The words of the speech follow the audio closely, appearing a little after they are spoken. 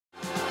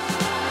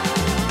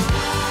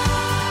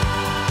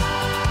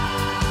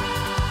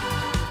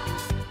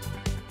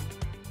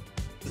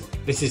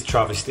This is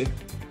Travesty,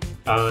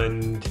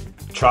 and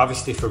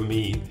Travesty for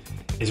me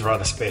is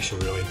rather special,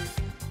 really.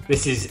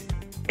 This is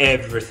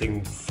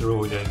everything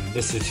thrown in.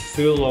 This is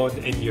full on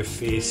in your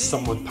face,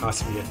 someone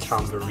passed me a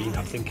tambourine,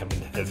 I think I'm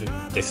in heaven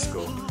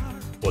disco.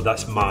 Well,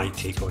 that's my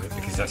take on it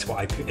because that's what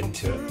I put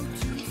into it.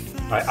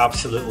 I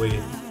absolutely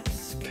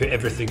put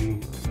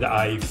everything that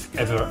I've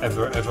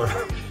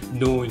ever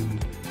known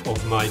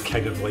of my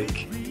kind of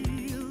like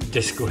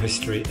disco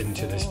history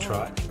into this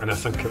track, and I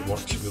think it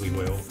works really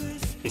well.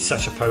 It's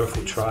such a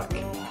powerful track,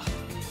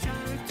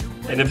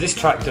 and if this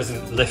track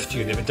doesn't lift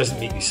you and if it doesn't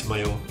make you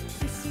smile,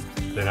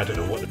 then I don't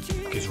know what the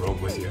fuck is wrong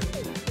with you.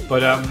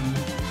 But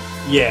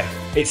yeah,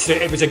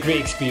 it was a great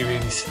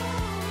experience,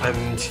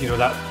 and you know,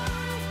 that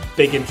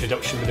big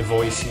introduction with the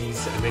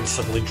voices and then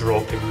suddenly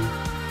dropping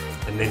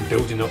and then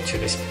building up to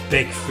this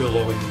big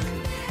full-on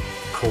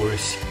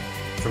chorus.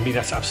 For me,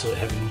 that's absolute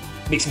heaven.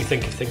 Makes me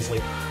think of things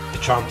like the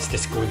Tramps'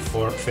 Disco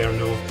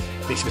Inferno.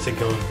 Makes me think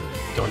of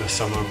Donna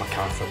Summer,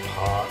 MacArthur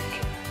Park.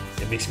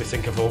 It makes me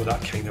think of all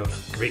that kind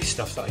of great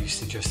stuff that I used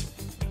to just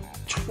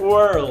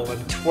twirl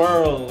and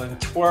twirl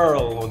and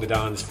twirl on the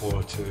dance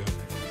floor to.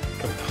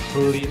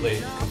 Completely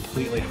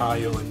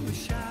high on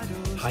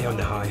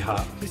the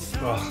hi-hat.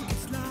 Oh.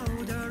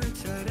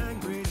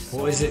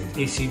 What is it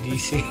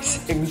AC/DC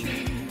sing?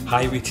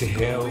 Highway to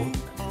Hell.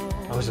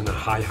 I was on a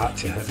hi-hat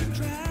to heaven.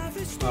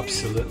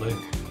 Absolutely.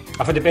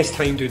 I've had the best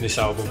time doing this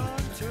album,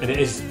 and it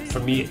is, for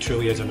me, it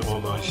truly is an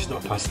homage. It's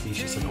not a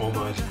pastiche, it's an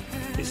homage.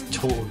 It's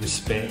total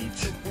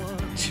respect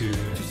to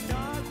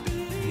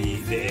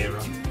the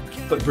era,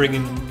 but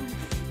bringing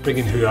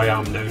who I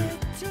am now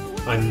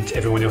and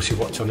everyone else who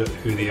worked on it,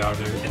 who they are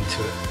now,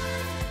 into it,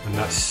 and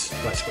that's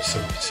what's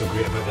so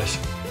great about this.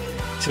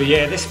 So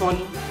yeah, this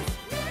one,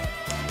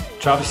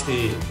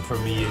 Travesty, for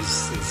me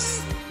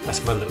is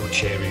that's my little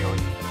cherry on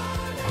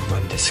my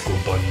disco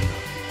bun.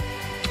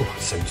 Oh,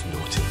 it sounds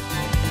naughty.